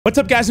What's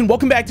up, guys, and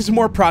welcome back to some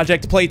more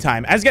Project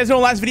Playtime. As you guys know,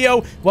 in the last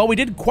video, well, we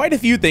did quite a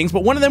few things,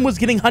 but one of them was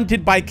getting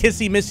hunted by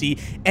Kissy Missy,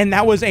 and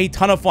that was a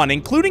ton of fun,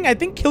 including, I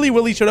think, Killy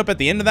Willy showed up at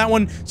the end of that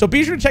one, so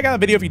be sure to check out the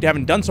video if you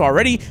haven't done so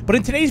already. But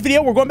in today's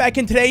video, we're going back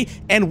in today,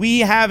 and we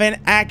have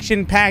an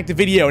action-packed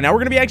video. Now, we're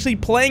going to be actually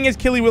playing as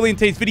Killy Willy in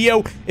today's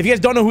video. If you guys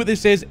don't know who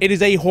this is, it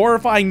is a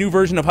horrifying new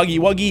version of Huggy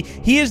Wuggy.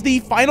 He is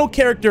the final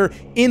character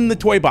in the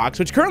toy box,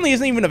 which currently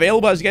isn't even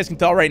available, as you guys can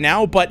tell right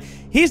now, but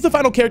he's the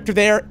final character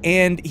there,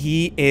 and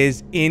he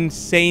is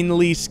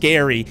insanely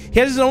scary. He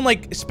has his own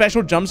like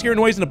special jump scare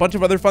noise and a bunch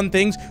of other fun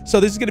things, so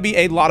this is going to be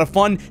a lot of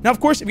fun. Now,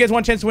 of course, if you guys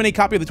want a chance to win a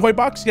copy of the toy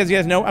box, as you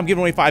guys know, I'm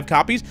giving away 5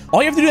 copies.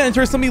 All you have to do to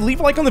enter is simply leave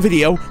a like on the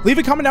video, leave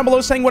a comment down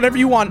below saying whatever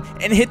you want,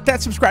 and hit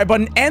that subscribe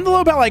button and the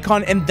little bell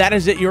icon, and that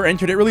is it. You're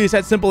entered. It really is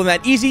that simple and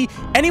that easy.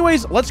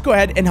 Anyways, let's go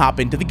ahead and hop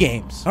into the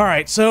games. All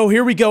right, so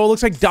here we go. It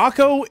looks like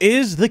Daco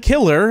is the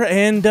killer,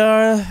 and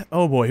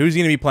oh boy, who's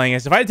he gonna be playing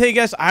as? If I had to take a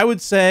guess, I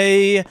would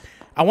say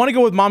I want to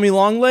go with Mommy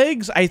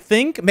Longlegs, I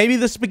think. Maybe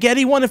the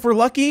spaghetti one if we're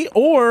lucky,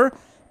 or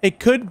it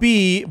could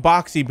be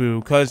Boxy Boo,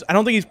 because I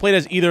don't think he's played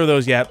as either of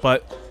those yet,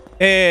 but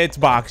it's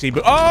Boxy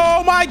Boo.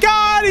 Oh my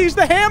god, he's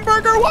the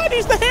hamburger one!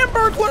 He's the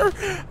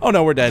hamburglar! Oh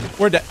no, we're dead.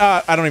 We're dead.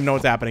 I don't even know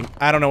what's happening.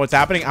 I don't know what's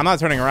happening. I'm not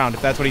turning around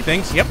if that's what he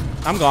thinks. Yep,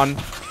 I'm gone.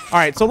 All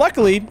right, so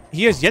luckily,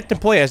 he has yet to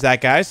play as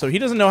that guy, so he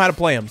doesn't know how to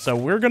play him. So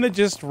we're going to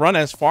just run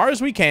as far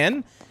as we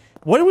can.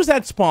 What was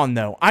that spawn,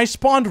 though? I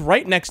spawned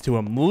right next to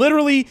him.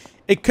 Literally,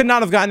 it could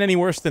not have gotten any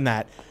worse than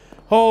that.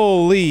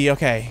 Holy,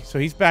 okay. So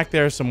he's back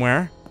there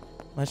somewhere.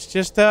 Let's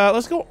just,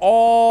 let's go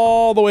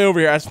all the way over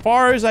here. As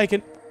far as I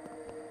can.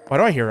 Why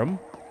do I hear him?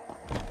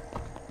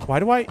 Why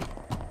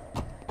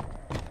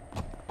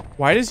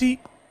does he?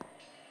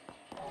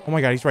 Oh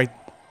my god, he's right.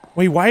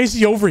 Wait, why is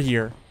he over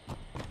here?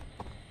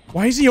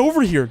 Why is he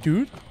over here,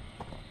 dude?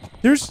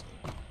 There's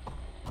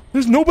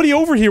nobody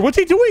over here. What's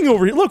he doing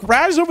over here? Look,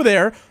 Raz over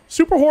there.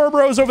 Super Horror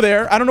Bros over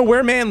there. I don't know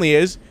where Manly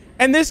is.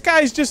 And this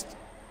guy's just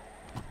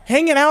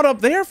hanging out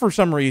up there for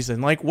some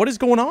reason. Like, what is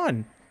going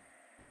on?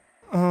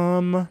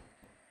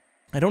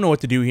 I don't know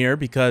what to do here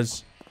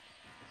because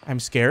I'm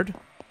scared.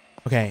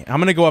 Okay, I'm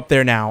going to go up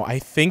there now. I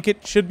think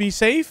it should be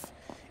safe.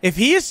 If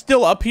he is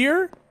still up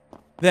here,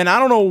 then I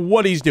don't know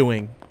what he's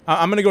doing.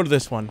 I'm going to go to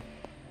this one.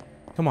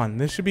 Come on,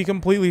 this should be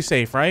completely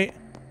safe, right?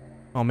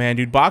 Oh man,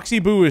 dude,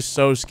 Boxy Boo is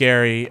so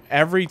scary.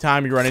 Every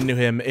time you run into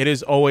him, it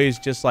is always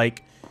just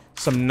like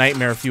some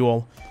nightmare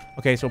fuel.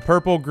 Okay, so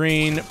purple,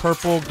 green,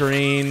 purple,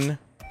 green,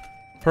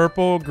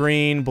 purple,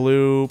 green,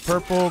 blue,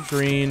 purple,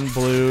 green,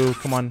 blue.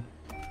 Come on,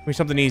 give me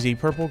something easy.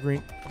 Purple,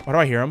 green. Why do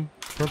I hear him?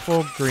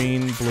 Purple,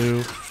 green,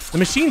 blue. The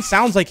machine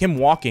sounds like him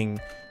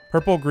walking.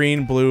 Purple,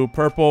 green, blue,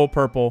 purple,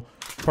 purple,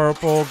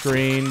 purple,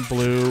 green,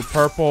 blue,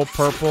 purple,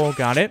 purple.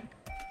 Got it.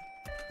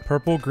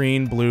 Purple,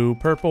 green, blue,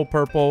 purple,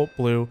 purple,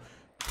 blue,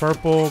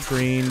 purple,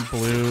 green,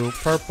 blue,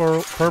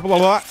 purple, purple, a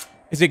lot.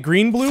 Is it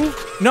green, blue?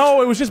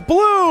 No, it was just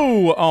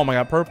blue. Oh my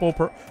god, purple,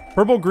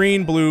 purple,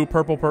 green, blue,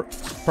 purple,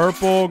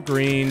 purple,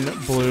 green,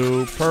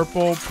 blue,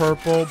 purple,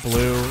 purple,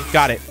 blue.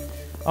 Got it.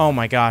 Oh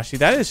my gosh,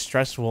 dude, that is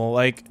stressful.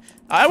 Like,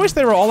 I wish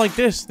they were all like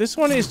this. This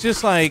one is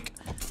just like,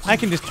 I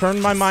can just turn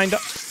my mind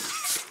up.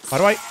 Why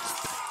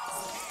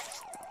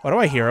do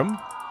I hear him?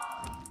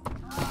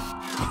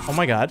 Oh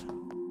my god.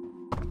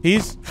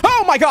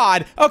 Oh my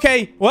god!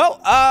 Okay, well,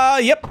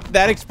 yep,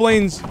 that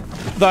explains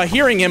the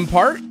hearing him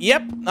part.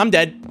 Yep, I'm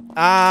dead.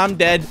 I'm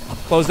dead.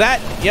 Close that.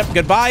 Yep,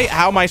 goodbye.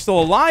 How am I still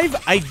alive?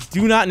 I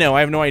do not know. I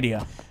have no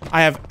idea.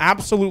 I have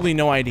absolutely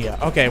no idea.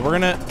 Okay, we're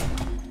gonna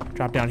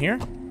drop down here.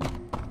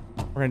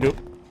 We're gonna do...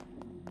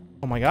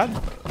 Oh my god.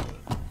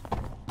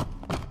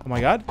 Oh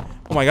my god.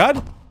 Oh my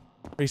god.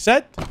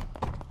 Reset.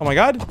 Oh my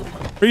god.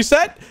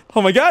 Reset.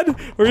 Oh my god.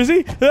 Where is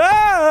he?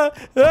 Ah!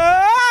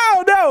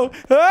 Oh no.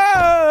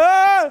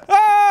 Ah!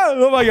 Ah!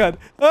 Oh my god.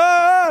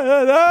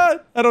 Ah!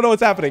 I don't know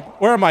what's happening.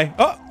 Where am I?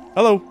 Oh,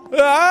 hello.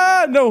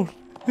 Ah, no.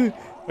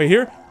 Wait,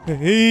 here.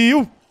 Hey,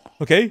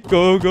 okay,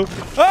 go, go.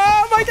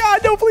 Oh my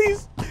god, no,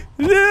 please.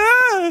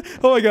 Ah!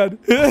 Oh my god.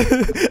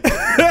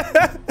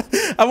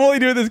 I'm only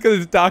doing this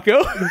because it's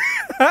Daco.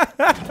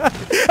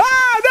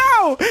 Ah,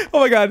 no! Oh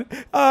my god.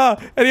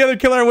 Any other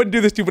killer I wouldn't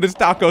do this to, but it's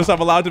Daco, so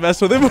I'm allowed to mess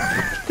with him.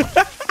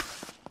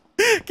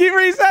 Keep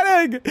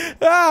resetting.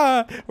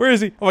 Ah, where is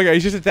he? Oh my god,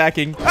 he's just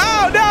attacking.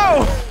 Oh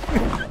no!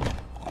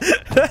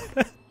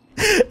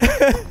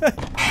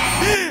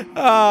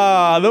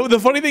 The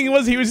funny thing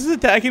was he was just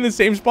attacking the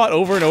same spot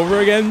over and over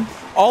again.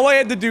 All I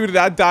had to do to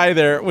not die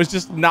there was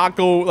just not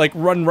go, like,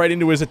 run right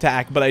into his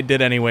attack, but I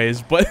did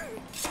anyways. But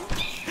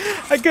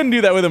I couldn't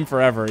do that with him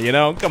forever, you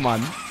know? Come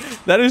on.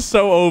 That is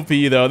so OP,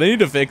 though. They need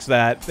to fix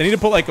that. They need to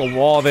put, like, a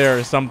wall there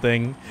or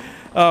something.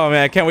 Oh,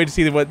 man, I can't wait to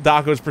see what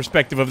Daco's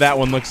perspective of that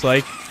one looks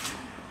like.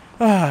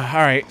 All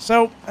right,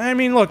 so, I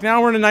mean, look,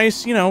 now we're in a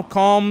nice, you know,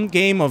 calm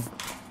game of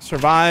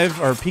survive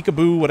or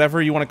peekaboo,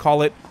 whatever you want to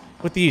call it,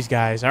 with these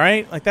guys, all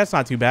right? Like, that's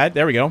not too bad.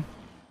 There we go. All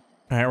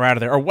right, we're out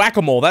of there. Or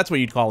whack-a-mole, that's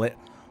what you'd call it.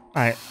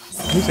 All right,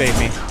 who saved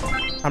me?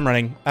 I'm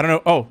running. I don't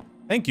know. Oh,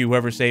 thank you,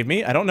 whoever saved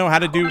me. I don't know how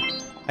to do...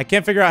 I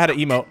can't figure out how to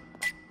emote.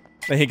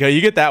 There you go.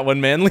 You get that one,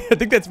 Manly. I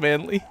think that's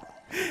Manly.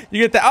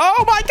 You get that.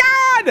 Oh my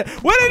God!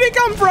 Where did he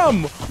come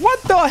from?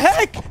 What the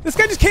heck? This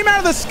guy just came out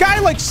of the sky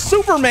like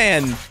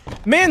Superman.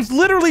 Man's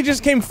literally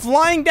just came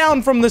flying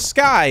down from the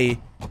sky.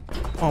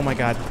 Oh my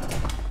God.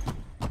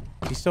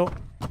 He's still...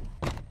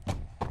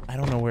 I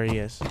don't know where he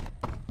is.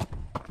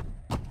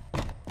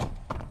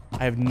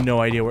 I have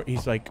no idea where...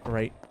 He's like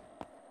right...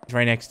 He's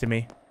right next to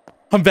me.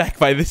 I'm back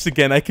by this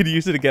again. I could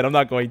use it again. I'm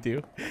not going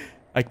to.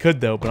 I could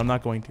though, but I'm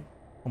not going to.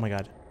 Oh my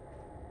God.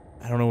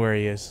 I don't know where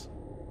he is.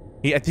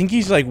 I think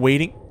he's like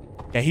waiting.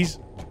 Yeah, he's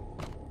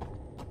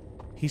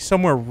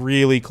somewhere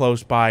really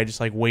close by,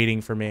 just like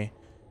waiting for me.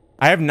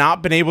 I have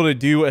not been able to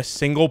do a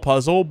single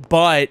puzzle,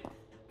 but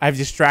I've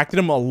distracted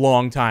him a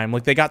long time.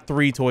 Like, they got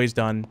 3 toys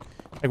done.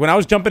 Like, when I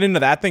was jumping into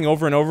that thing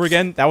over and over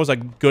again, that was a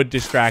good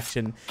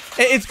distraction.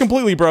 It's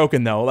completely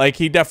broken, though. Like,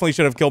 he definitely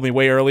should have killed me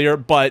way earlier,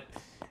 but,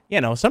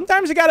 you know,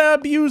 sometimes you gotta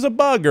abuse a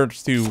bug or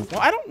two. Well,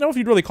 I don't know if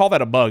you'd really call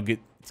that a bug.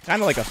 It's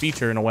kind of like a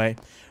feature in a way.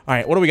 All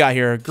right, what do we got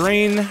here?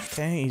 Green.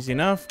 Okay, easy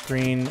enough.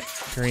 Green,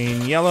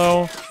 green,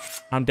 yellow.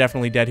 I'm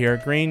definitely dead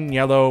here. Green,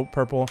 yellow,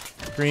 purple.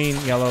 Green,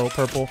 yellow,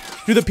 purple.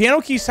 Dude, the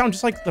piano keys sound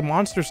just like the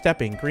monster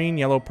stepping. Green,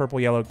 yellow, purple,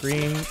 yellow.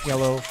 Green,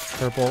 yellow,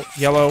 purple,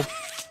 yellow.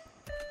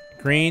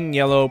 Green,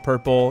 yellow,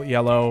 purple,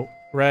 yellow,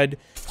 red.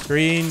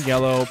 Green,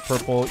 yellow,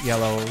 purple,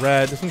 yellow,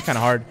 red. This one's kind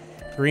of hard.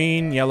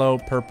 Green, yellow,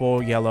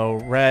 purple, yellow,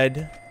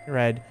 red,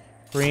 red.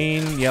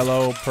 Green,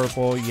 yellow,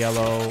 purple,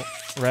 yellow,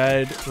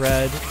 red,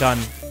 red. Done.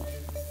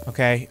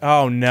 Okay.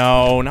 Oh,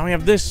 no. Now we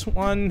have this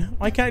one.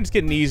 Why can't I just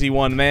get an easy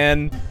one,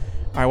 man?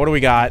 All right, what do we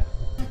got?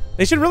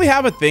 They should really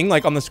have a thing,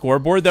 like, on the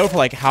scoreboard, though, for,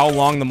 like, how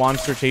long the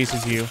monster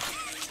chases you.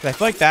 But I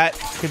feel like that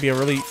could be a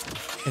really...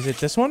 Is it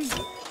this one?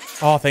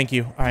 Oh, thank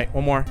you. All right,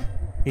 one more.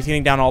 He's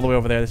getting down all the way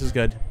over there. This is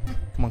good.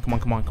 Come on, come on,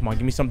 come on, come on.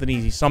 Give me something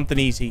easy. Something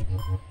easy.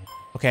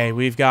 Okay,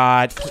 we've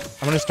got...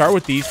 I'm going to start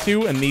with these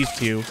 2 and these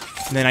 2.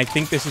 And then I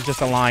think this is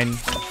just a line.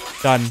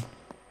 Done.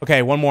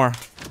 Okay, one more.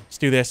 Let's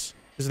do this.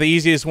 This is the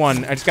easiest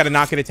one. I just got to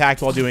not get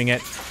attacked while doing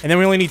it. And then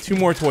we only need 2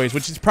 more toys,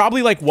 which is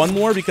probably like 1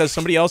 more because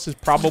somebody else is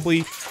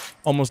probably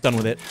almost done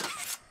with it.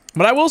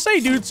 But I will say,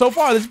 dude, so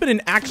far, this has been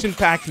an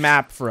action-packed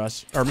map for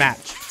us, or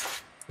match,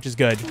 which is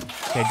good.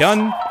 Okay,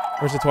 done.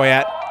 Where's the toy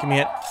at? Give me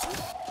it.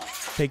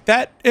 Take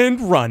that and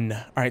run.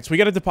 All right, so we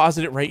got to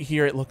deposit it right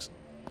here. It looks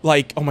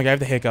like, oh my God, I have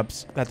the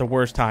hiccups at the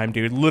worst time,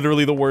 dude.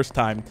 Literally the worst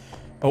time.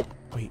 Oh,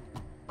 wait.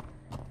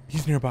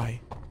 He's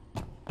nearby.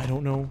 I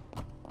don't know.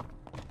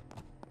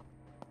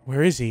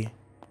 Where is he?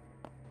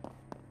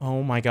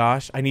 Oh my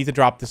gosh. I need to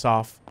drop this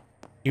off.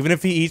 Even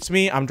if he eats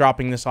me, I'm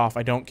dropping this off.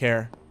 I don't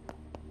care.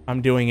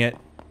 I'm doing it.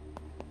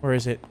 Where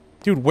is it?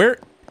 Dude, where?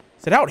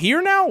 Is it out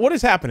here now? What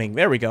is happening?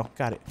 There we go.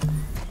 Got it.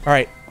 All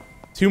right.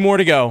 2 more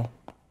to go.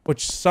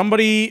 Which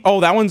somebody...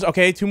 Oh, that one's...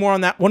 Okay, 2 more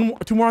on that.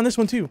 2 more on this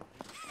one too.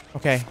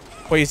 Okay.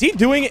 Wait, is he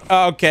doing it?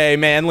 Okay,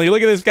 Manly.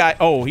 Look at this guy.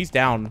 Oh, he's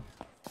down.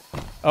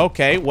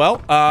 Okay,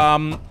 well,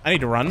 I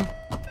need to run.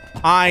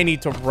 I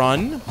need to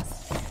run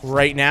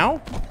right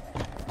now.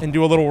 And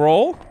do a little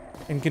roll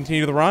and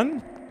continue the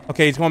run.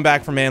 Okay, he's going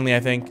back for Manly, I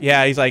think.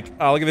 Yeah, he's like,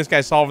 oh, look at this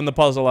guy solving the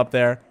puzzle up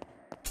there.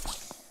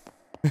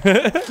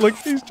 Look,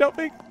 he's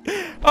jumping.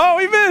 Oh,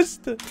 he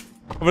missed.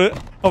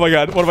 Oh my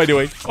God, what am I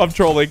doing? I'm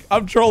trolling.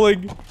 I'm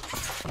trolling.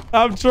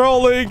 I'm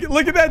trolling.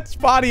 Look at that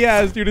spot he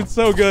has, dude. It's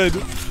so good.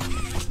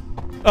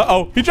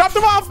 Uh-oh, he dropped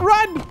him off.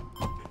 Run.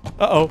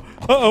 Uh-oh.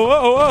 Uh-oh,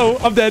 uh-oh, uh-oh.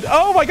 I'm dead.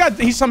 Oh my God,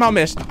 he somehow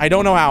missed. I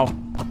don't know how,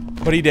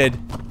 but he did.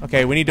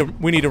 Okay, we need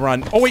to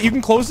run. Oh wait, you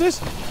can close this?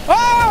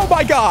 Oh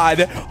my God!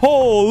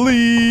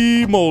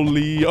 Holy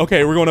moly!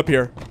 Okay, we're going up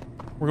here.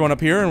 We're going up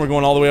here, and we're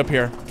going all the way up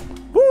here.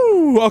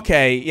 Woo!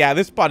 Okay, yeah,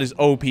 this spot is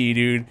OP,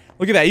 dude.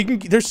 Look at that. You can.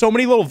 There's so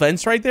many little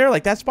vents right there.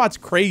 Like that spot's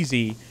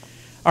crazy.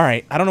 All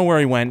right, I don't know where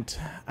he went.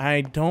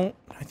 I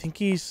think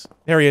he's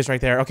there. He is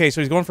right there. Okay, so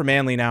he's going for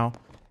Manly now.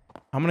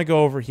 I'm gonna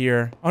go over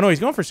here. Oh no, he's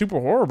going for Super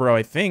Horror Bro,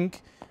 I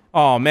think.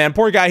 Oh man,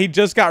 poor guy. He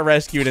just got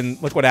rescued,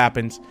 and look what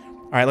happens.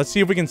 All right, let's see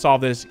if we can solve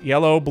this.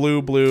 Yellow,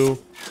 blue, blue.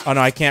 Oh, no,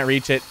 I can't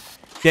reach it.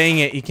 Dang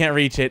it, you can't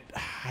reach it.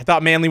 I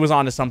thought Manly was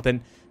onto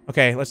something.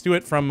 Okay, let's do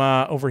it from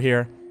over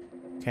here.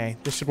 Okay,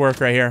 this should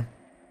work right here.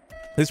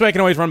 This way I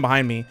can always run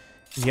behind me.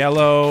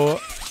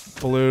 Yellow,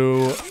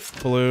 blue,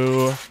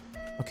 blue.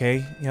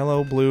 Okay,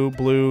 yellow, blue,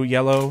 blue,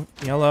 yellow,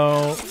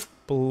 yellow,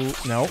 blue.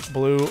 No,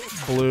 blue,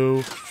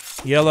 blue,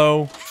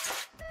 yellow.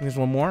 There's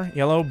one more.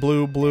 Yellow,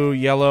 blue, blue,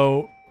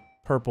 yellow,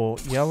 purple,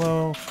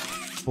 yellow,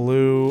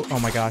 blue. Oh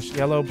my gosh.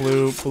 Yellow,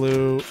 blue,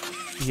 blue,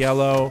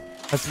 yellow.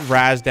 Let's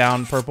razz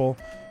down purple.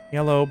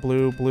 Yellow,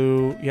 blue,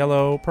 blue,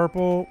 yellow,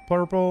 purple,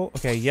 purple.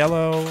 Okay,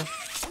 yellow,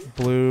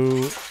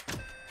 blue,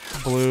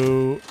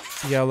 blue,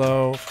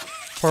 yellow,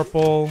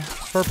 purple,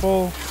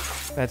 purple.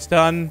 That's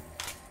done.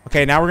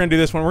 Okay, now we're gonna do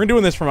this one. We're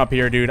doing this from up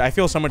here, dude. I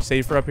feel so much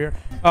safer up here.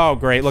 Oh,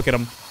 great. Look at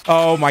him.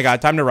 Oh my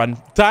God. Time to run.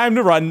 Time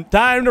to run.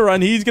 Time to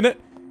run. He's gonna...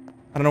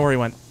 I don't know where he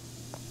went.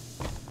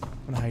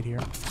 I'm gonna hide here.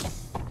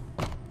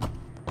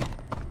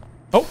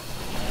 Oh!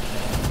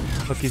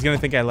 Look, he's gonna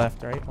think I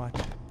left, right? Watch.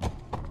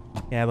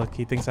 Yeah, look,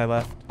 he thinks I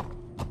left.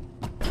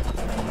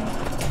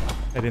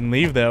 I didn't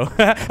leave, though.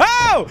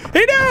 Oh! He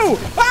knew!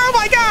 Oh,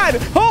 my God!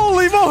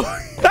 Holy moly!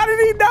 How did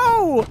he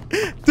know?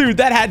 Dude,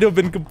 that had to have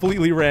been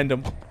completely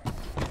random.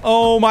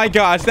 Oh, my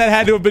gosh. That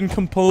had to have been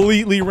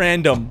completely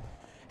random.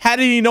 How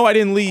did he know I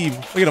didn't leave?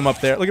 Look at him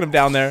up there. Look at him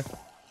down there.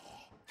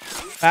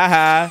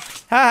 Haha.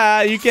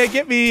 Haha. You can't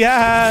get me.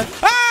 Haha.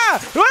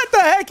 Ah! What the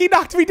heck? He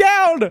knocked me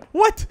down.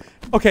 What?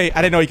 Okay,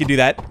 I didn't know he could do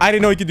that. I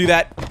didn't know he could do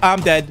that.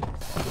 I'm dead.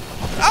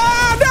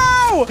 Ah,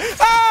 no!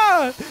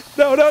 Ah!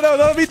 No, no, no,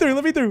 no, let me through,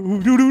 let me through.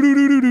 No!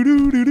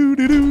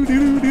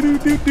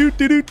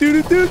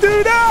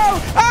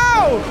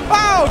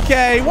 Oh!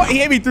 Okay, what? He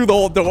hit me through the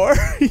whole door.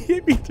 He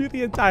hit me through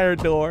the entire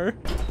door.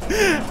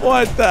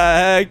 What the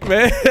heck,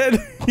 man?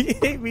 He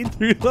hit me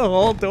through the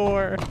whole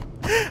door.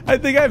 I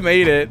think I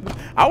made it.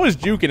 I was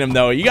juking him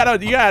though. You gotta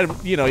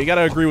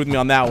agree with me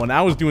on that one.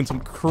 I was doing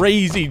some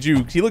crazy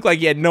jukes. He looked like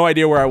he had no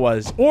idea where I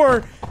was,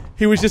 or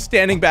he was just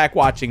standing back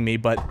watching me.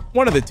 But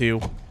one of the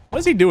two. What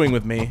is he doing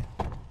with me?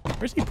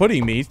 Where's he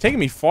putting me? He's taking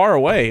me far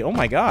away. Oh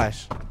my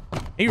gosh.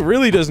 He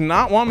really does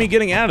not want me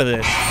getting out of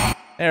this.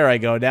 There I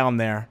go, down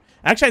there.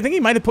 Actually, I think he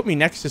might have put me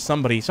next to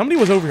somebody. Somebody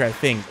was over here, I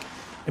think.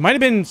 It might have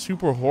been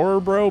Super Horror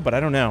Bro, but I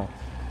don't know. All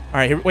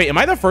right, here, wait, am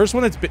I the first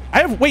one that's been... I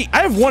have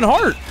 1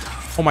 heart.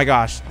 Oh my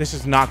gosh, this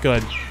is not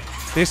good.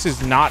 This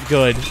is not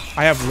good.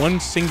 I have 1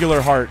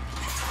 singular heart.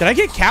 Did I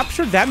get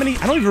captured that many?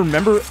 I don't even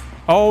remember.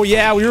 Oh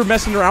yeah, we were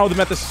messing around with him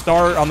at the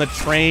start on the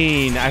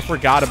train. I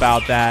forgot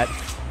about that.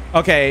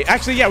 Okay,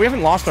 actually, yeah, we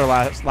haven't lost our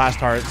last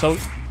heart. So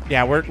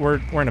yeah,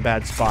 we're in a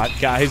bad spot,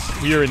 guys.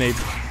 We are in a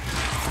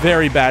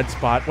very bad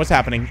spot. What's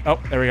happening?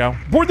 Oh, there we go.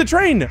 Board the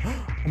train.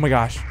 Oh my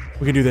gosh,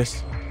 we can do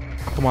this.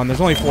 Come on,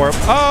 there's only 4.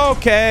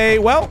 Okay,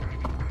 well,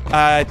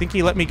 I think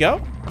he let me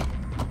go.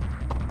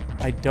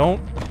 I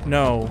don't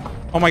know.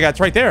 Oh my God,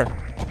 it's right there.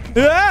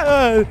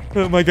 Ah!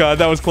 Oh my God,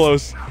 that was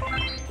close.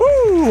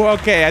 Woo,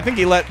 okay, I think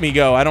he let me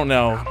go. I don't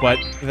know, but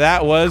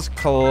that was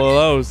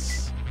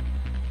close.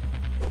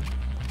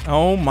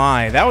 Oh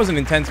my, that was an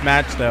intense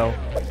match though.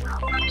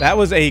 That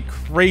was a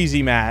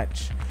crazy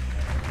match.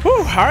 Whew,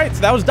 all right,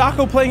 so that was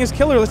Daco playing as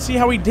killer. Let's see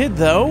how he did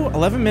though.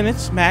 11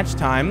 minutes match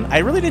time. I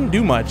really didn't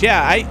do much.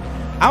 Yeah,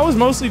 I was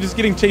mostly just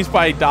getting chased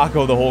by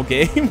Daco the whole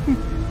game.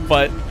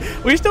 But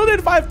we still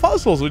did 5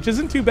 puzzles, which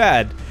isn't too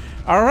bad.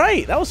 All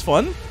right, that was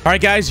fun. All right,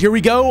 guys, here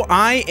we go.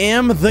 I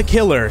am the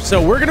killer.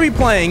 So we're going to be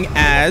playing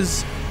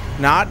as,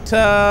 not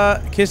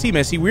Kissy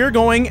Missy, we're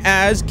going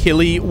as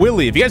Killy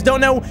Willy. If you guys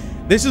don't know,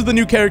 this is the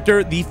new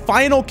character, the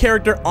final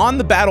character on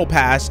the Battle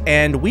Pass,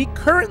 and we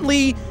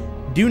currently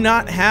do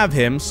not have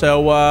him.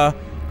 So I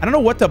don't know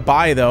what to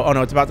buy, though. Oh,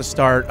 no, it's about to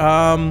start.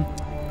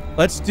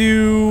 Let's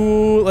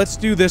do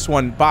this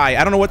one. Buy.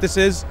 I don't know what this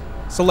is.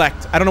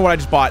 Select. I don't know what I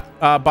just bought.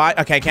 Buy.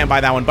 Okay, I can't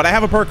buy that one, but I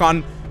have a perk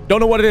on. Don't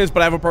know what it is,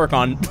 but I have a perk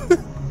on.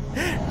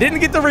 Didn't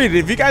get to read it.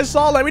 If you guys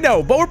saw, let me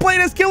know. But we're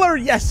playing as killer.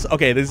 Yes.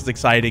 Okay, this is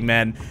exciting,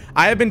 man.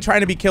 I have been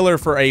trying to be killer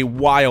for a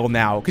while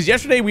now. Because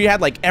yesterday we had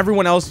like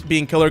everyone else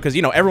being killer. Because,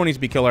 you know, everyone needs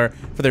to be killer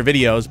for their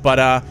videos.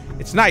 But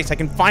it's nice. I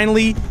can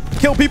finally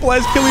kill people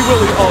as Killy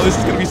Willy. Oh, this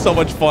is going to be so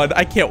much fun.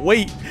 I can't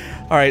wait.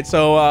 All right,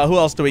 so who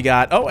else do we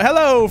got? Oh,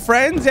 hello,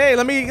 friends. Hey,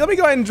 let me go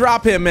ahead and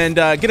drop him and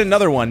get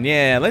another one.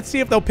 Yeah, let's see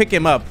if they'll pick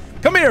him up.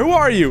 Come here, who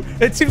are you?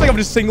 It seems like I'm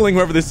just singling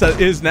whoever this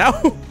is now.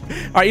 All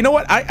right, you know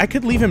what? I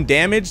could leave him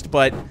damaged,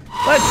 but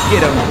let's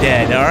get him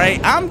dead, all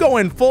right? I'm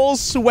going full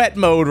sweat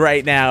mode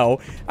right now.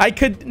 I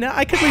could leave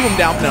him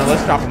down. No,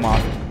 let's drop him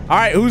off. All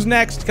right, who's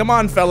next? Come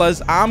on,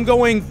 fellas. I'm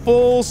going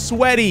full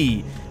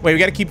sweaty. Wait, we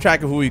got to keep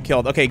track of who we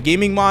killed. Okay,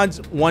 gaming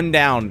mods, 1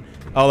 down.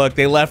 Oh, look,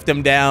 they left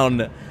him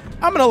down.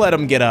 I'm going to let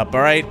him get up,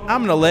 all right?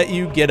 I'm going to let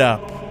you get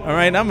up, all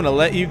right? I'm going to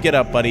let you get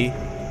up, buddy.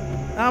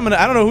 I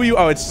don't know who you...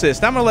 Oh, it's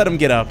Sist. I'm gonna let him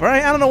get up, all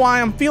right? I don't know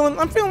why. I'm feeling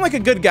like a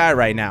good guy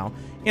right now.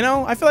 You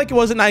know, I feel like it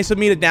wasn't nice of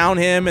me to down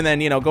him and then,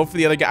 you know, go for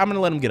the other guy. I'm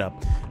gonna let him get up.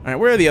 All right,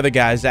 where are the other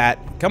guys at?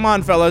 Come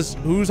on, fellas.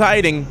 Who's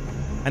hiding?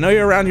 I know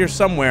you're around here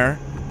somewhere.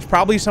 There's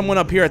probably someone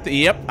up here at the...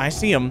 Yep, I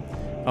see him.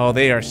 Oh,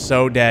 they are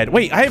so dead.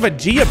 Wait, I have a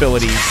G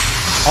ability.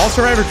 All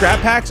Survivor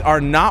Grab Packs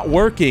are not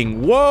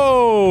working.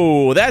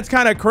 Whoa, that's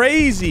kind of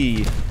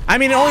crazy. I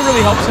mean, it only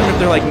really helps them if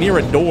they're, like, near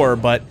a door,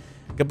 but...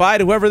 Goodbye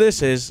to whoever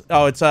this is.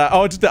 Oh, it's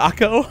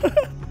Daco.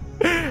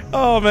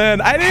 Oh,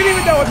 man. I didn't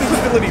even know what this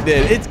ability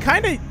did. It's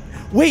kind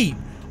of... Wait.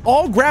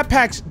 All grab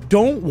packs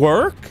don't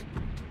work?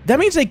 That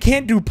means they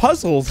can't do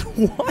puzzles.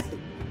 What?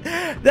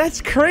 That's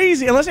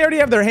crazy. Unless they already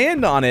have their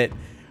hand on it.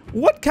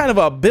 What kind of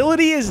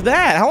ability is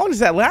that? How long does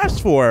that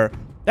last for?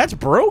 That's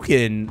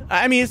broken.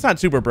 I mean, it's not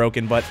super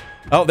broken, but...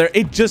 Oh, there.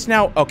 It just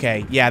now...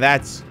 Okay. Yeah,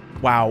 that's...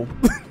 Wow.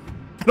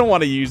 I don't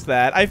want to use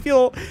that. I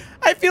feel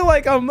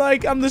like I'm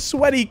the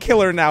sweaty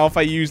killer now if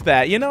I use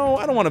that. You know,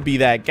 I don't want to be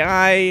that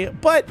guy,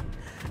 but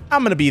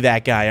I'm gonna be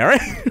that guy. All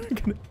right.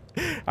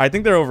 I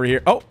think they're over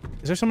here. Oh,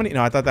 is there somebody?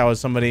 No, I thought that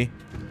was somebody.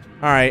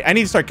 All right, I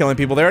need to start killing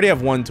people. They already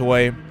have 1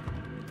 toy.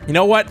 You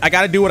know what? I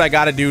gotta do what I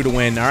gotta do to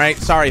win. All right.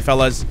 Sorry,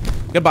 fellas.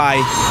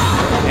 Goodbye.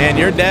 And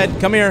you're dead.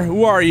 Come here.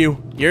 Who are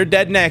you? You're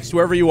dead next.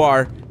 Whoever you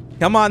are.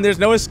 Come on. There's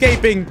no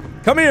escaping.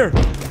 Come here.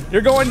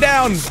 You're going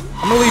down.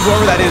 I'm gonna leave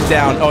whoever that is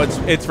down. Oh,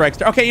 it's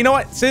Rexter. Okay, you know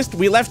what, sis?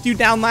 We left you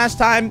down last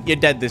time. You're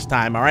dead this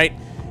time, all right?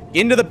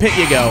 Into the pit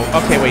you go.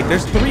 Okay, wait,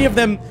 there's 3 of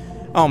them.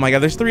 Oh my god,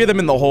 there's 3 of them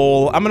in the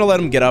hole. I'm gonna let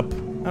them get up.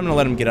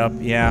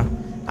 Yeah.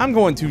 I'm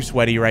going too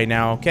sweaty right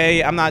now,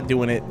 okay? I'm not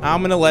doing it.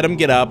 I'm gonna let them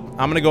get up.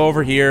 I'm gonna go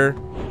over here.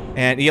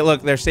 And yeah,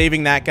 look, they're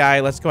saving that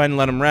guy. Let's go ahead and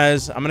let him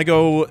res. I'm gonna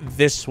go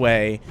this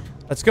way.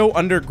 Let's go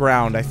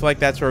underground. I feel like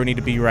that's where we need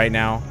to be right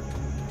now.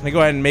 I'm gonna go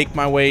ahead and make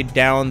my way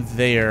down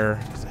there.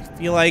 'Cause I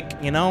feel like,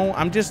 you know,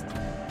 I'm just...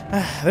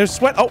 there's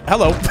sweat. Oh,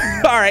 hello.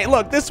 All right,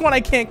 look, this one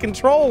I can't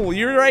control.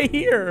 You're right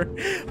here.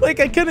 Like,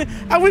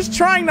 I was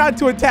trying not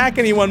to attack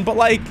anyone, but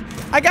like,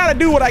 I gotta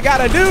do what I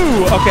gotta do.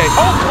 Okay.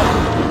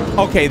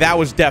 Oh, okay, that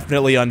was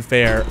definitely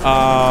unfair.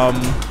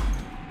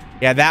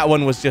 Yeah, that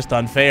one was just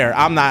unfair.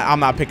 I'm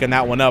not picking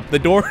that one up. The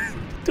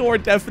door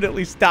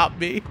definitely stopped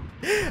me.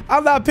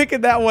 I'm not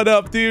picking that one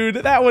up, dude.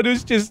 That one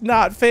was just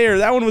not fair.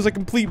 That one was a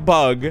complete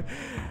bug.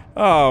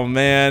 Oh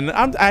man,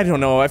 I don't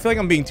know. I feel like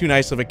I'm being too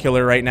nice of a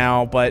killer right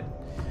now, but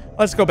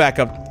let's go back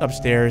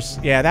upstairs.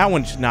 Yeah, that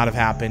one should not have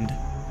happened.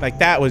 Like,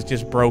 that was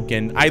just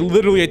broken. I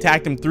literally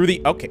attacked him through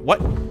the... Okay, what?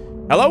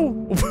 Hello?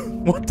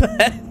 What the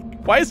heck?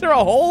 Why is there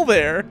a hole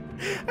there?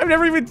 I've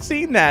never even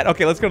seen that.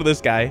 Okay, let's go to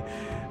this guy.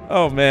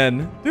 Oh,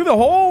 man. Through the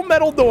whole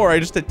metal door, I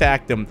just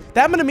attacked him.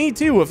 That happened to me,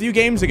 too, a few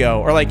games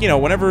ago. Or, like, you know,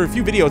 whenever, a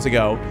few videos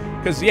ago.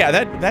 Because, yeah,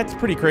 that's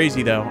pretty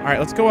crazy, though. All right,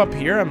 let's go up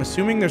here. I'm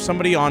assuming there's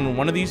somebody on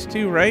one of these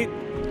 2, right?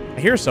 I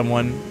hear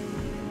someone.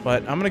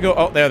 But I'm going to go...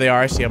 Oh, there they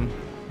are. I see them.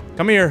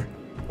 Come here,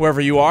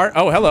 whoever you are.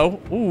 Oh,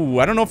 hello. Ooh,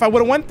 I don't know if I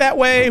would have went that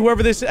way.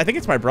 Whoever this is. I think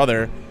it's my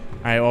brother.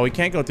 All right, well, we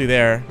can't go through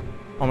there.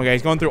 Oh, my God.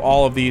 He's going through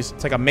all of these.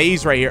 It's like a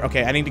maze right here.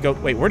 Okay, I need to go...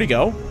 Wait, where'd he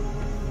go?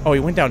 Oh,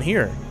 he went down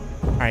here.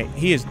 All right,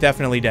 he is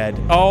definitely dead.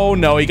 Oh,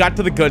 no, he got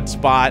to the good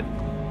spot.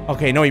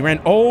 Okay, no, he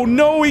ran. Oh,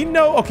 no,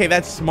 no. Okay,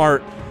 that's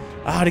smart.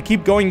 To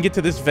keep going and get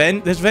to this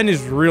vent. This vent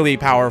is really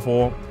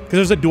powerful because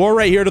there's a door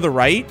right here to the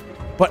right.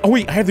 But, oh,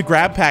 wait, I have the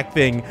grab pack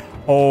thing.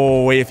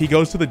 Oh, wait, if he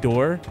goes to the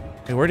door.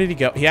 Wait, where did he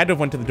go? He had to have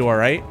went to the door,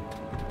 right?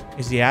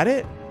 Is he at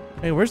it?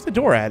 Wait, where's the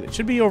door at? It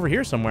should be over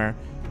here somewhere.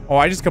 Oh,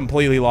 I just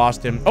completely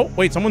lost him. Oh,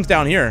 wait, someone's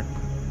down here.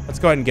 Let's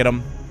go ahead and get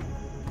him.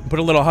 Put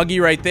a little huggy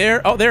right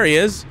there. Oh, there he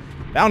is.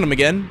 Found him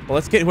again. Well,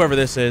 let's get whoever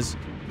this is.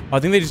 Oh, I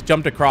think they just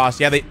jumped across.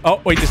 Yeah, they...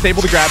 Oh, wait,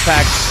 disable the grab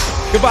pack.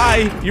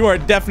 Goodbye. You are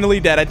definitely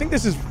dead. I think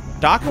this is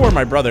Doc or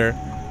my brother.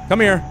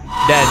 Come here.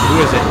 Dead.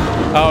 Who is it?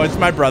 Oh, it's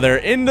my brother.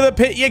 Into the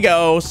pit you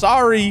go.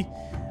 Sorry.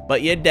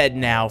 But you're dead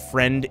now,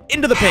 friend.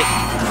 Into the pit.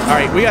 All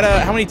right, we got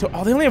how many...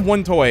 Oh, they only have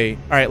 1 toy.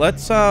 All right,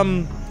 let's... I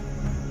don't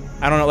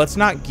know. Let's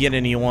not get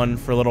anyone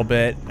for a little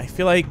bit. I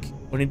feel like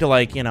we need to,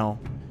 like, you know,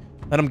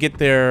 let them get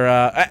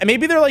their...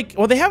 maybe they're like...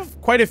 Well, they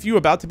have quite a few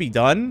about to be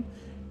done.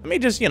 Let me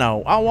just, you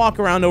know, I'll walk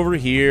around over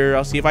here.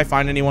 I'll see if I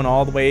find anyone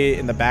all the way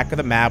in the back of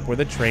the map where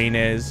the train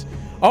is.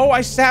 Oh,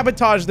 I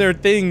sabotaged their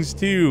things,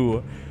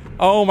 too.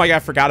 Oh, my God, I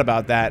forgot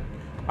about that.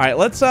 All right,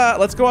 let's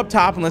go up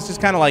top and let's just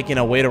kind of, like, you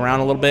know, wait around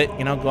a little bit.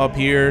 You know, go up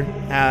here,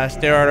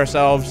 stare at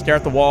ourselves, stare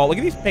at the wall. Look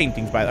at these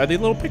paintings, by the way. Are they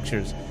little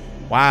pictures?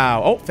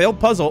 Wow. Oh, failed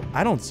puzzle.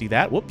 I don't see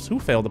that. Whoops, who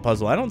failed the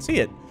puzzle? I don't see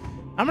it.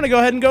 I'm going to go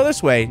ahead and go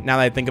this way now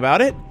that I think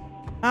about it.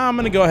 I'm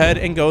going to go ahead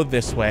and go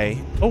this way.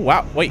 Oh,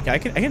 wow. Wait, I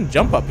can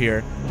jump up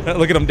here.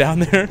 Look at him down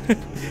there.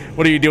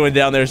 What are you doing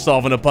down there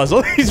solving a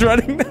puzzle? He's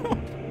running now.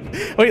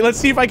 Wait, let's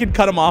see if I can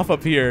cut him off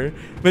up here.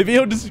 Maybe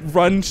he'll just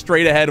run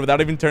straight ahead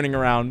without even turning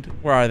around.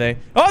 Where are they?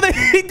 Oh,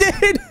 he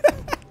did.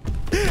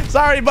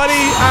 Sorry, buddy.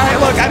 All right,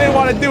 look, I didn't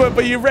want to do it,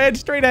 but you ran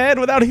straight ahead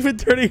without even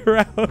turning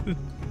around.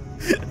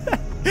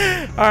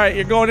 All right,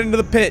 you're going into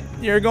the pit.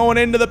 You're going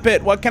into the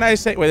pit. What can I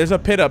say? Wait, there's a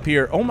pit up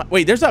here. Oh my,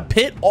 wait, there's a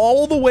pit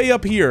all the way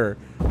up here.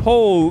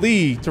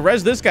 Holy, to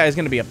res this guy is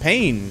going to be a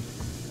pain.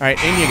 All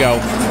right, in you go.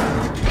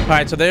 All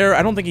right, so there,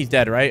 I don't think he's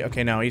dead, right?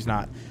 Okay, no, he's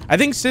not. I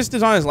think Sist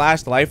is on his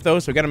last life, though,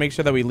 so we got to make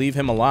sure that we leave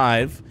him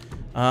alive.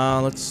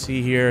 Let's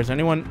see here. Is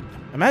anyone...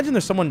 Imagine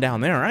there's someone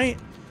down there, right?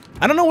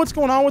 I don't know what's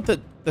going on with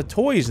the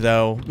toys,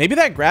 though. Maybe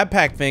that grab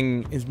pack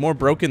thing is more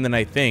broken than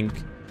I think.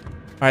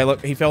 All right,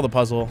 look, he failed the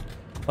puzzle.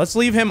 Let's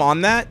leave him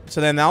on that, so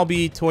then that'll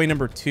be toy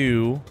number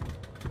 2.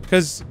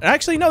 Because,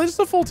 actually, no, this is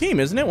the full team,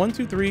 isn't it? 1,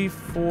 2, 3,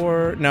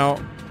 4...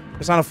 No,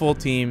 it's not a full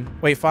team.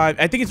 Wait, 5.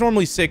 I think it's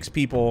normally 6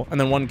 people and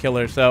then 1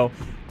 killer, so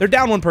they're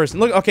down 1 person.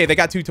 Look, okay, they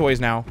got 2 toys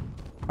now.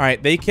 All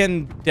right, they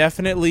can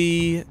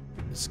definitely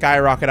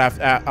skyrocket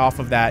off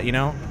of that, you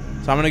know?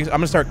 So I'm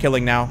gonna start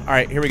killing now. All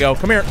right, here we go.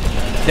 Come here.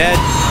 Dead.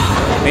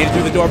 Made it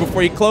through the door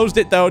before you closed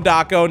it, though,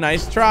 Daco.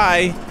 Nice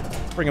try.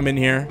 Let's bring him in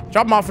here.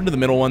 Drop him off into the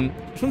middle one.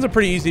 This one's a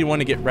pretty easy one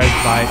to get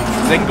rezzed by.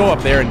 They can go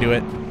up there and do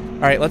it. All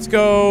right, let's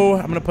go.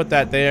 I'm gonna put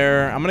that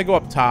there. I'm gonna go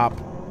up top.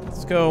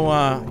 Let's go,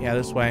 yeah,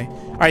 this way.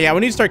 All right, yeah, we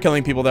need to start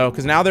killing people, though,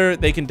 because now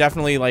they can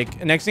definitely,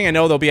 like, next thing I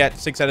know, they'll be at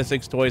 6 out of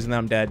 6 toys, and then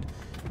I'm dead.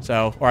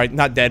 So, all right,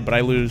 not dead, but I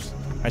lose.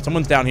 All right,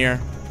 someone's down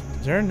here.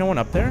 Is there no one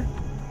up there?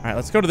 All right,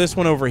 let's go to this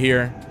one over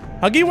here.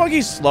 Huggy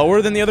Wuggy's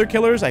slower than the other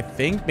killers, I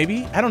think.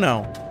 Maybe? I don't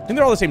know. I think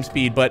they're all the same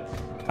speed, but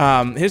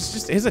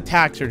his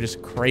attacks are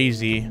just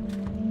crazy.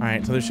 All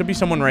right, so there should be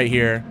someone right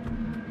here.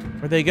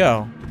 Where'd they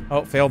go?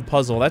 Oh, failed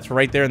puzzle. That's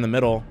right there in the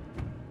middle.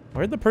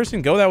 Where'd the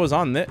person go that was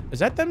on this? Is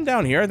that them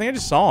down here? I think I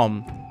just saw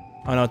them.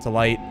 Oh, no, it's a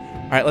light.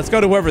 All right, let's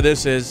go to whoever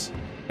this is.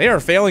 They are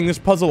failing this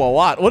puzzle a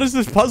lot. What is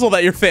this puzzle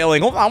that you're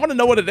failing? Hold on, I want to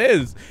know what it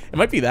is. It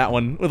might be that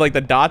one with like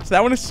the dots.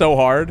 That one is so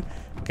hard.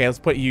 Okay, let's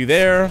put you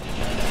there.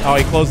 Oh,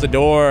 he closed the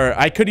door.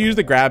 I could use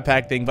the grab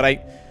pack thing, but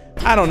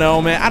I don't know,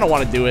 man. I don't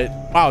want to do it.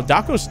 Wow,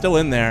 Daco's still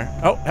in there.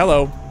 Oh,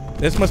 hello.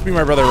 This must be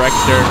my brother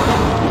Rexter.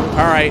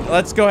 All right,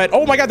 let's go ahead.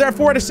 Oh my God, they're at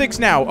 4 out of 6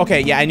 now.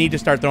 Okay, yeah, I need to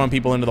start throwing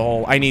people into the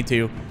hole. I need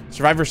to.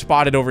 Survivor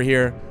spotted over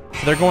here.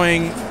 So they're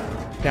going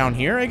down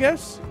here, I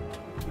guess.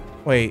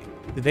 Wait,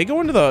 did they go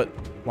into the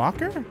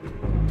locker?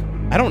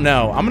 I don't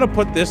know. I'm going to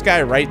put this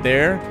guy right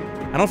there.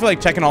 I don't feel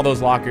like checking all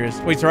those lockers.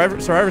 Wait,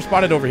 Survivor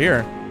spotted over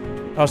here.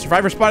 Oh,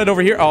 Survivor spotted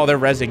over here. Oh, they're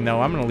rezzing,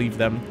 though. I'm going to leave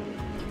them.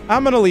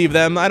 I'm going to leave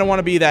them. I don't want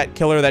to be that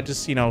killer that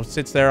just, you know,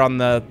 sits there on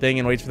the thing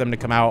and waits for them to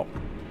come out.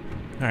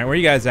 All right, where are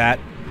you guys at?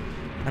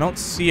 I don't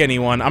see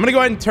anyone. I'm going to go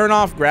ahead and turn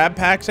off grab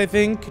packs, I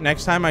think,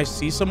 next time I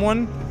see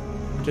someone.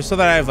 Just so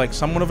that I have, like,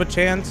 somewhat of a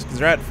chance. Because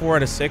they're at 4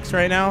 out of 6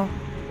 right now.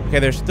 Okay,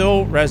 they're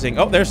still rezzing.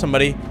 Oh, there's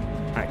somebody.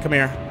 All right, come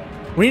here.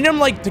 We need them,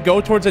 like, to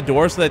go towards the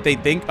door so that they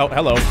think... Oh,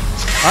 hello. All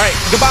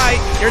right,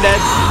 goodbye. You're dead.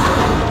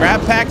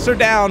 Grab packs are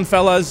down,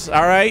 fellas.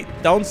 All right?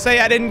 Don't say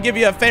I didn't give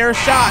you a fair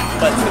shot,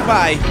 but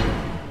goodbye.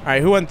 All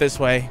right, who went this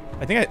way?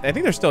 I think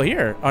they're still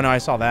here. Oh, no, I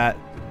saw that.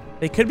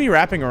 They could be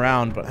wrapping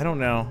around, but I don't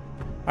know.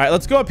 All right,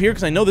 let's go up here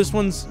because I know this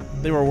one's...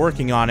 They were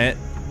working on it.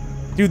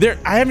 Dude,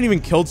 I haven't even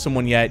killed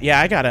someone yet.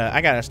 Yeah, I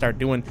gotta start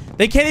doing...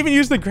 They can't even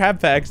use the grab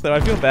packs, though. I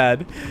feel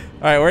bad.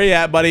 All right, where are you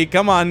at, buddy?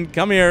 Come on.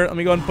 Come here. Let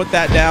me go and put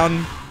that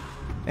down.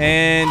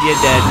 And you're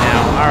dead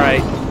now. All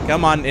right.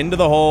 Come on, into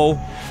the hole.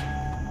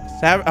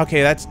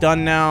 Okay, that's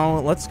done now.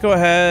 Let's go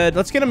ahead.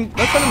 Let's let him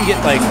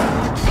get,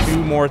 like,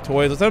 2 more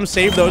toys. Let's let him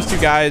save those 2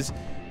 guys.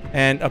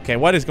 And, okay,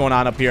 what is going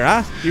on up here,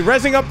 huh? You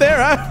rezzing up there,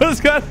 huh?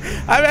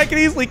 I can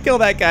easily kill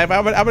that guy, but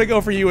I'm gonna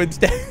go for you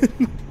instead.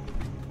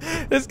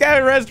 This guy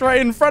rezzed right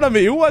in front of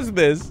me. Who was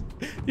this?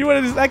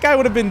 That guy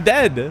would have been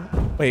dead.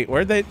 Wait,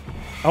 where'd they...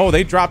 Oh,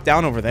 they dropped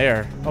down over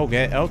there.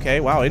 Okay, okay,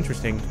 wow,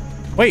 interesting.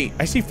 Wait,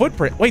 I see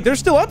footprint. Wait, they're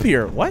still up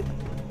here. What?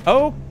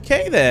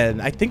 Okay,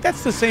 then. I think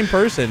that's the same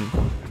person.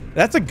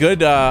 That's a good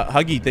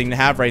huggy thing to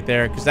have right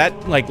there, because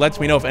that, like, lets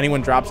me know if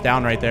anyone drops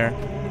down right there.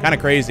 Kind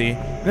of crazy.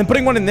 And then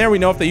putting one in there, we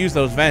know if they use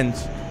those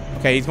vents.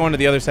 Okay, he's going to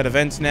the other set of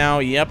vents now.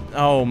 Yep.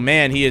 Oh,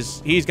 man,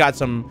 he's got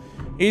some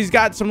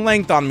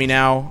length on me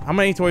now. How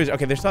many toys?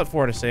 Okay, they're still at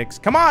 4 out of 6.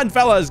 Come on,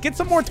 fellas, get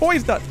some more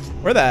toys done.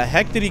 Where the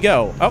heck did he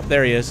go? Oh,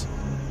 there he is.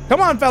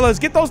 Come on, fellas,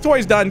 get those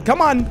toys done.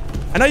 Come on.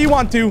 I know you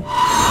want to.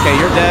 Okay,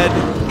 you're dead.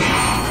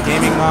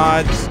 Gaming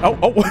mods.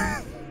 Oh.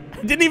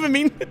 I didn't even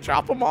mean to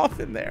drop him off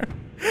in there.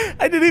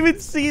 I didn't even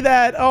see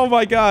that. Oh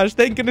my gosh.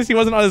 Thank goodness he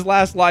wasn't on his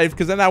last life,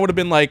 because then I would have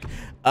been like,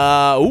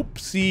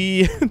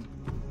 oopsie.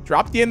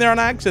 Dropped you in there on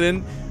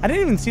accident. I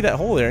didn't even see that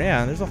hole there.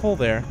 Yeah, there's a hole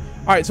there.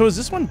 All right, so is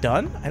this one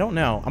done? I don't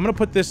know. I'm going to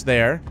put this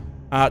there.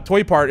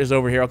 Toy part is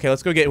over here. Okay,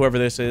 let's go get whoever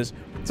this is.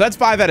 So that's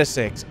 5 out of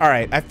 6. All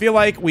right, I feel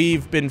like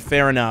we've been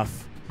fair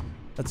enough.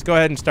 Let's go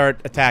ahead and start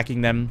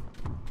attacking them.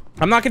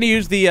 I'm not going to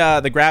use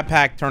the grab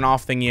pack turn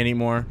off thingy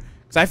anymore,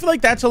 because I feel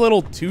like that's a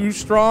little too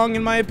strong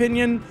in my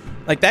opinion.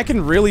 Like, that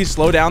can really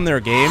slow down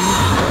their game.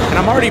 And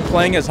I'm already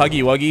playing as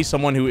Huggy Wuggy,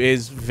 someone who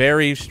is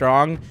very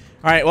strong.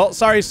 All right, well,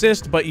 sorry,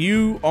 sis, but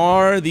you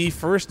are the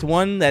first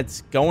one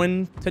that's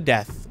going to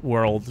death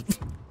world.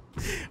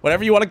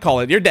 Whatever you want to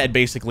call it. You're dead,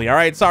 basically. All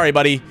right, sorry,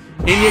 buddy.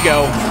 In you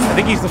go. I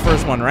think he's the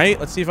first one, right?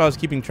 Let's see if I was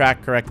keeping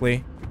track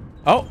correctly.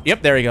 Oh,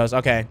 yep, there he goes.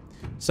 Okay.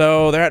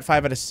 So they're at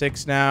 5 out of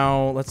 6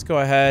 now. Let's go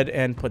ahead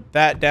and put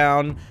that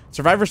down.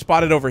 Survivor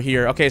spotted over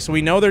here. Okay, so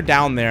we know they're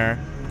down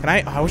there. Can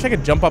I wish I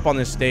could jump up on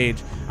this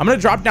stage. I'm going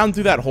to drop down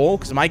through that hole,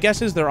 because my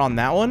guess is they're on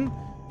that one.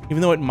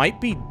 Even though it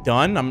might be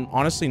done, I'm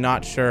honestly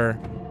not sure.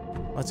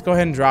 Let's go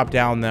ahead and drop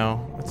down, though.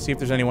 Let's see if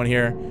there's anyone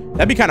here.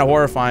 That'd be kind of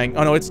horrifying.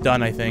 Oh, no, it's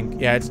done, I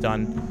think. Yeah, it's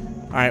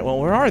done. All right, well,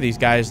 where are these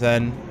guys,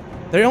 then?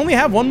 They only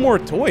have 1 more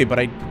toy, but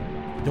I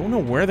don't know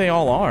where they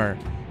all are.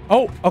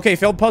 Oh, okay,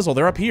 failed puzzle.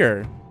 They're up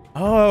here.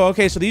 Oh,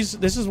 okay, so this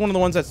is one of the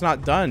ones that's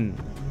not done.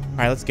 All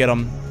right, let's get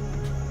them.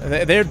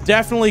 They're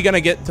definitely going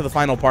to get to the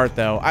final part,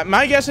 though.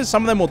 My guess is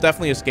some of them will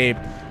definitely escape.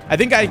 I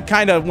think I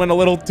kind of went a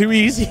little too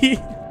easy.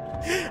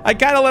 I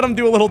kind of let them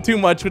do a little too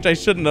much, which I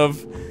shouldn't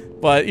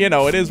have. But, you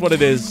know, it is what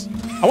it is.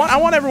 I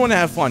want everyone to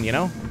have fun, you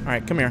know? All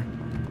right, come here.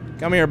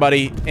 Come here,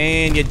 buddy.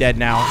 And you're dead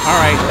now.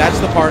 All right, that's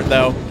the part,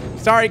 though.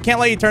 Sorry, can't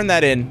let you turn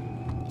that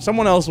in.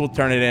 Someone else will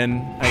turn it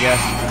in, I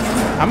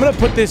guess. I'm going to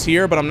put this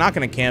here, but I'm not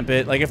going to camp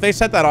it. Like, if they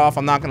set that off,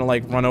 I'm not going to,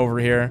 like, run over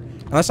here.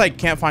 Unless I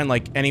can't find,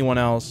 like, anyone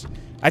else.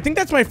 I think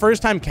that's my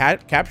first time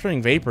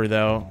capturing Vapor,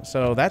 though.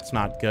 So that's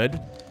not good.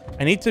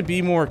 I need to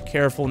be more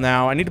careful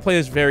now. I need to play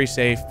this very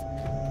safe.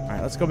 All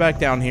right, let's go back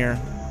down here.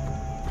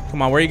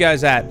 Come on, where are you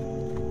guys at?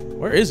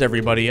 Where is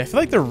everybody? I feel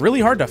like they're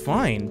really hard to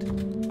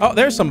find. Oh,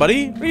 there's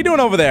somebody. What are you doing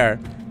over there?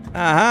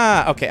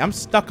 Okay, I'm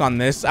stuck on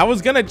this. I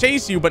was going to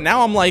chase you, but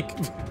now I'm like...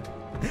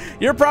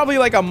 You're probably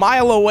like a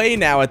mile away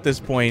now at this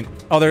point.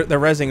 Oh, they're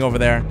rezzing over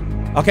there.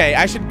 Okay,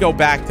 I should go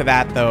back to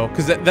that, though,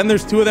 because then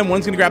there's 2 of them.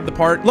 One's going to grab the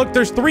part. Look,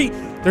 there's 3.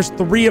 There's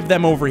 3 of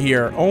them over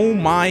here. Oh,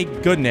 my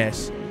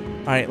goodness.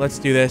 All right, let's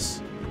do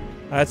this.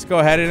 Let's go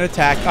ahead and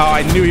attack. Oh,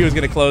 I knew he was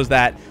going to close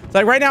that. It's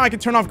like, right now, I can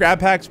turn off grab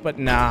packs, but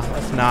nah,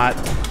 let's not.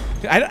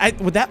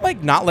 Would that,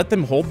 like, not let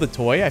them hold the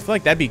toy? I feel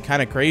like that'd be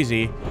kind of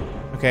crazy.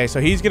 Okay,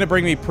 so he's going to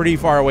bring me pretty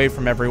far away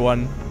from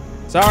everyone.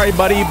 Sorry,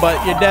 buddy,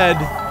 but you're dead.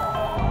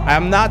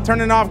 I'm not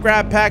turning off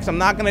grab packs. I'm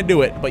not going to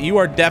do it, but you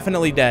are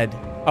definitely dead.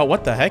 Oh,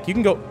 what the heck? You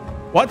can go...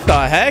 What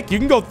the heck? You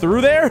can go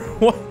through there?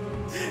 What?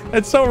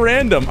 That's so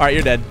random. All right,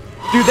 you're dead.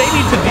 Dude, they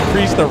need to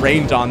decrease the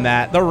range on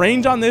that. The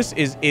range on this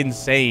is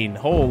insane.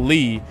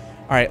 Holy.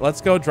 All right,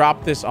 let's go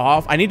drop this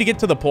off. I need to get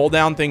to the pull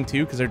down thing,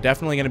 too, because they're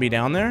definitely going to be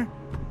down there.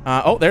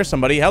 Oh, there's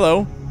somebody.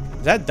 Hello.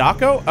 Is that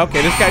Daco?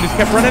 Okay, this guy just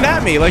kept running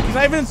at me. Like, he's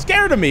not even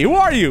scared of me. Who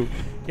are you?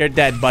 You're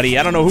dead, buddy.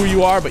 I don't know who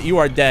you are, but you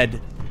are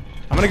dead.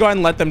 I'm going to go ahead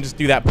and let them just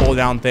do that pull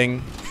down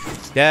thing.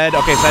 Dead.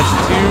 Okay, so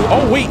that's 2.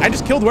 Oh, wait. I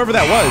just killed whoever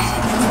that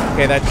was.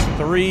 Okay, that's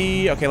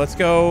 3. Okay, let's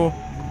go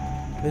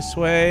this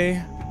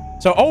way.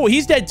 So, oh,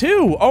 he's dead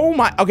too. Oh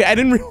my. Okay, I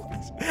didn't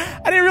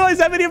realize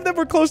that many of them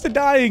were close to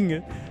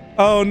dying.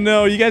 Oh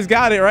no, you guys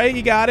got it, right?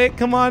 You got it.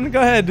 Come on, go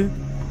ahead.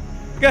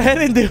 Go ahead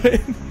and do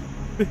it.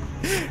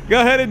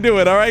 Go ahead and do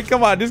it. All right,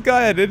 come on, just go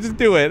ahead and just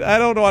do it. I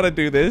don't want to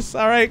do this.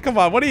 All right, come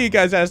on. One of you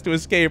guys has to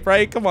escape,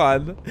 right? Come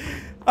on.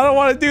 I don't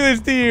want to do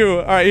this to you.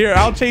 All right, here,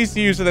 I'll chase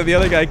you so that the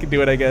other guy can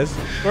do it, I guess.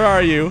 Where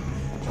are you?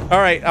 All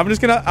right, I'm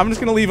just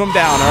gonna leave him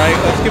down. All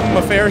right, let's give him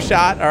a fair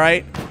shot. All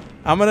right,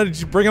 I'm gonna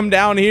just bring him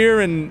down here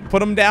and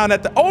put him down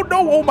at the. Oh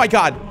no! Oh my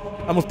God!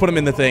 I almost put him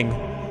in the thing.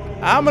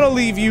 I'm gonna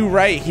leave you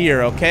right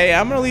here. Okay,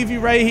 I'm gonna leave you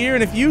right here.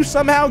 And if you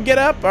somehow get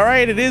up, all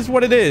right, it is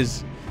what it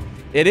is.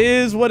 It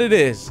is what it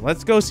is.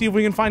 Let's go see if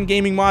we can find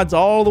gaming mods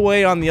all the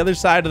way on the other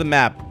side of the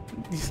map,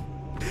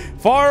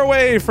 far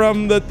away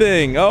from the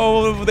thing.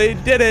 Oh, they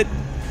did it.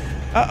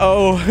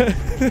 Uh-oh.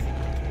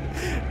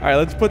 All right,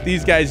 let's put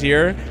these guys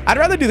here. I'd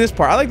rather do this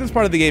part. I like this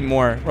part of the game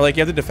more, where like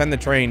you have to defend the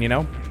train, you know?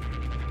 All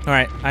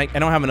right, I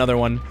don't have another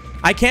one.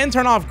 I can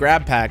turn off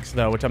grab packs,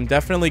 though, which I'm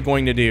definitely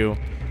going to do.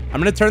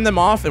 I'm going to turn them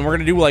off, and we're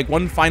going to do like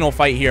one final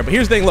fight here. But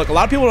here's the thing. Look, a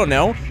lot of people don't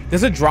know.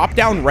 There's a drop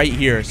down right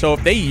here. So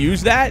if they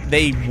use that,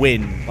 they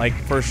win, like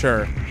for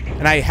sure.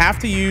 And I have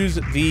to use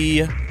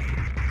the...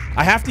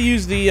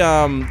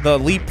 the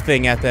leap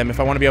thing at them if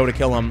I want to be able to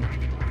kill them.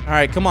 All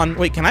right, come on.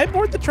 Wait, can I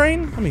board the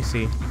train? Let me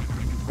see.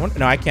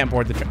 No, I can't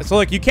board the train. So,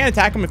 look, you can't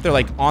attack them if they're,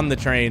 like, on the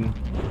train.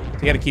 So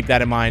you got to keep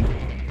that in mind.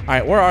 All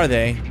right, where are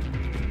they?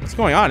 What's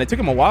going on? It took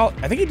him a while.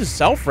 I think he just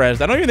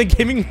self-rezzed. I don't even think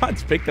gaming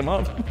mods picked him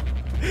up.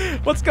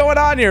 What's going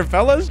on here,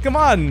 fellas? Come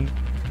on.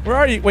 Where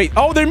are you? Wait.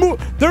 Oh, they're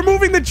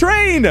moving the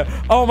train.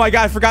 Oh, my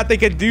God. I forgot they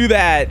could do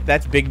that.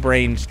 That's big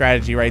brain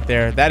strategy right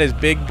there. That is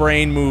big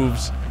brain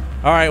moves.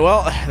 All right,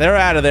 well, they're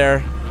out of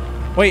there.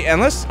 Wait,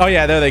 unless... Oh,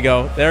 yeah, there they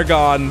go. They're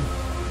gone.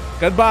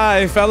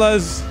 Goodbye,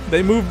 fellas.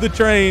 They moved the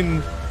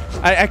train.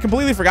 I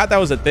completely forgot that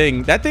was a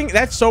thing.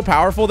 That's so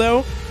powerful,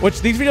 though,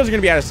 which these videos are going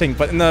to be out of sync.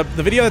 But in the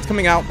video that's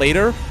coming out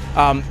later,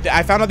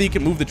 I found out that you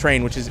can move the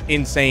train, which is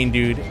insane,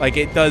 dude. Like,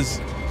 it does...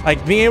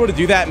 Like, being able to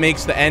do that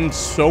makes the end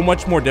so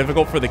much more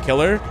difficult for the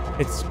killer.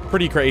 It's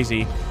pretty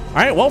crazy. All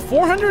right, well,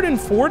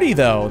 440,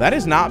 though. That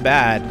is not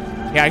bad.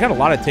 Yeah, I got a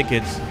lot of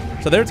tickets.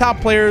 So their top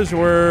players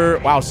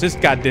were... Wow, Sis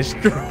got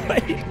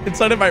destroyed. And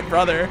so did my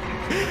brother.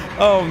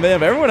 Oh, man.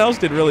 But everyone else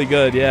did really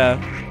good,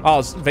 yeah.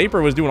 Oh,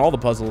 Vapor was doing all the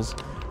puzzles.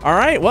 All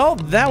right, well,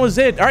 that was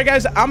it. All right,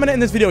 guys, I'm going to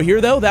end this video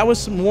here, though. That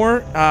was some more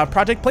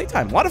Project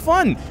Playtime. A lot of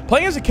fun.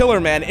 Playing as a killer,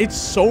 man, it's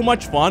so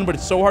much fun, but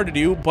it's so hard to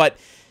do. But,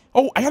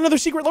 oh, I got another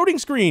secret loading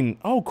screen.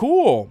 Oh,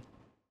 cool.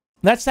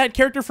 That's that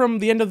character from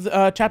the end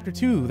of Chapter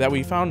 2 that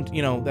we found,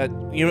 you know, that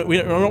we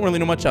don't really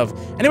know much of.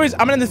 Anyways, I'm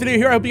going to end this video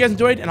here. I hope you guys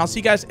enjoyed, and I'll see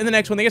you guys in the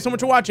next one. Thank you so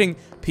much for watching.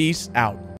 Peace out.